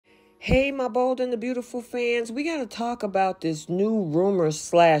Hey, my bold and the beautiful fans, we got to talk about this new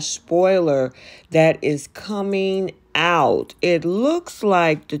rumor/spoiler that is coming out. It looks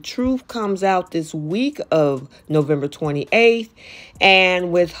like the truth comes out this week of November 28th.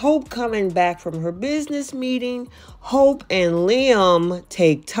 And with Hope coming back from her business meeting, Hope and Liam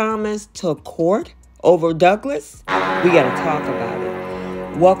take Thomas to court over Douglas. We got to talk about it.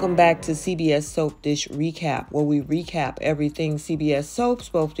 Welcome back to CBS Soap Dish Recap, where we recap everything CBS soaps,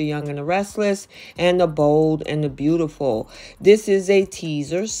 both the young and the restless, and the bold and the beautiful. This is a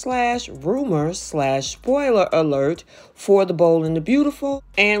teaser/rumor/spoiler alert for the bold and the beautiful.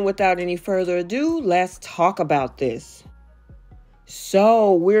 And without any further ado, let's talk about this.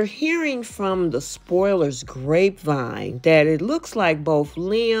 So we're hearing from the spoilers grapevine that it looks like both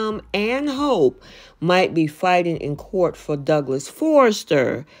Liam and Hope might be fighting in court for Douglas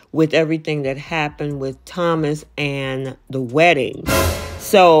Forrester with everything that happened with Thomas and the wedding.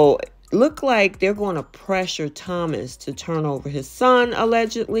 So look like they're going to pressure Thomas to turn over his son,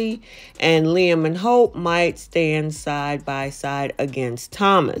 allegedly, and Liam and Hope might stand side by side against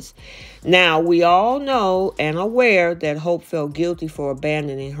Thomas. Now, we all know and aware that Hope felt guilty for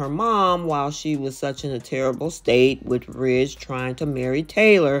abandoning her mom while she was such in a terrible state with Ridge trying to marry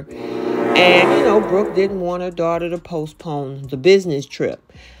Taylor. And, Brooke didn't want her daughter to postpone the business trip.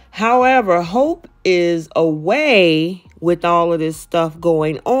 However, Hope is away with all of this stuff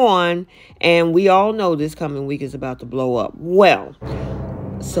going on, and we all know this coming week is about to blow up. Well,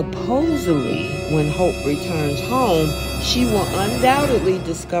 supposedly, when Hope returns home, she will undoubtedly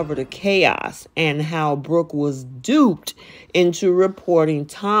discover the chaos and how Brooke was duped into reporting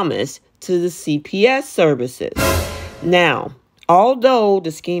Thomas to the CPS services. Now, although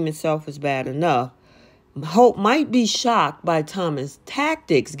the scheme itself is bad enough, Hope might be shocked by Thomas'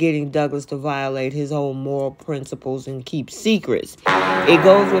 tactics getting Douglas to violate his own moral principles and keep secrets. It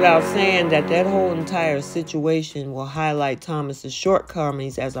goes without saying that whole entire situation will highlight Thomas's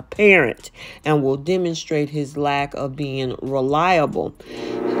shortcomings as a parent and will demonstrate his lack of being reliable.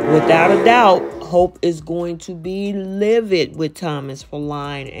 Without a doubt, Hope is going to be livid with Thomas for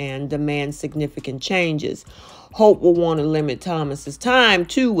lying and demand significant changes. Hope will want to limit Thomas's time,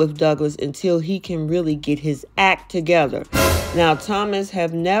 too, with Douglas until he can really get his act together. Now, Thomas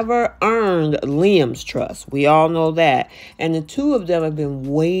have never earned Liam's trust. We all know that. And the two of them have been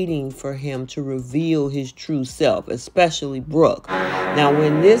waiting for him to reveal his true self, especially Brooke. Now,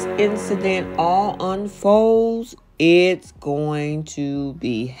 when this incident all unfolds, it's going to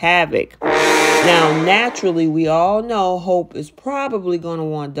be havoc. Now, naturally, we all know Hope is probably going to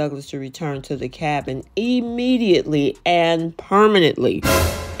want Douglas to return to the cabin immediately and permanently.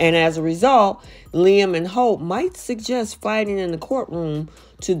 And as a result, Liam and Hope might suggest fighting in the courtroom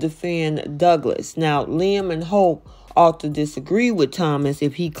to defend Douglas. Now, Liam and Hope ought to disagree with Thomas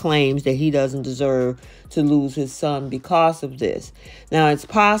if he claims that he doesn't deserve to lose his son because of this. Now, it's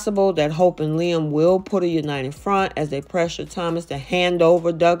possible that Hope and Liam will put a united front as they pressure Thomas to hand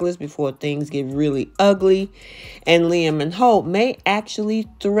over Douglas before things get really ugly. And Liam and Hope may actually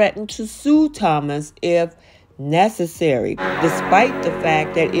threaten to sue Thomas if necessary, despite the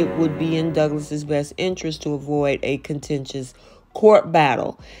fact that it would be in Douglas's best interest to avoid a contentious court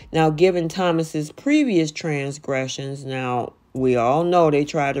battle. Now, given Thomas's previous transgressions, now we all know they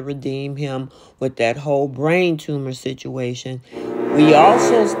tried to redeem him with that whole brain tumor situation. We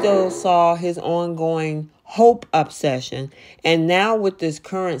also still saw his ongoing Hope obsession. And now with this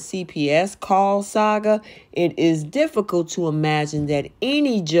current CPS call saga, it is difficult to imagine that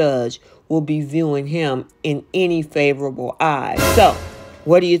any judge will be viewing him in any favorable eye. So,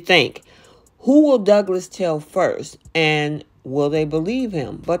 what do you think? Who will Douglas tell first? And will they believe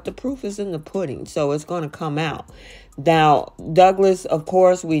him? But the proof is in the pudding, so it's going to come out. Now, Douglas, of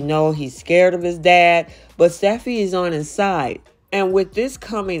course, we know he's scared of his dad, but Steffi is on his side. And with this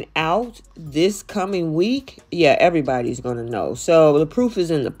coming out this coming week, yeah, everybody's going to know. So the proof is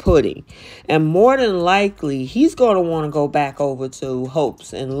in the pudding. And more than likely, he's going to want to go back over to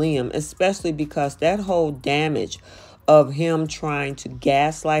Hope's and Liam, especially because that whole damage of him trying to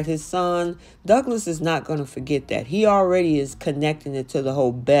gaslight his son, Douglas is not going to forget that. He already is connecting it to the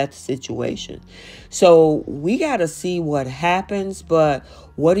whole Beth situation. So we got to see what happens. But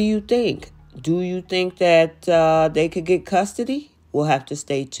what do you think? Do you think that they could get custody? We'll have to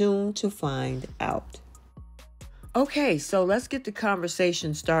stay tuned to find out. Okay, so let's get the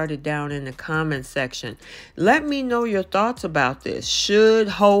conversation started down in the comment section. Let me know your thoughts about this. Should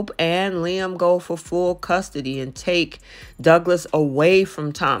Hope and Liam go for full custody and take Douglas away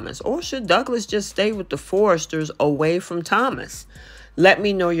from Thomas? Or should Douglas just stay with the Forresters away from Thomas? Let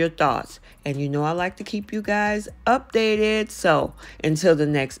me know your thoughts. And you know I like to keep you guys updated. So until the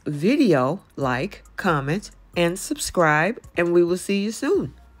next video, like, comment, and subscribe. And we will see you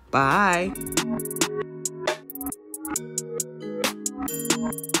soon. Bye.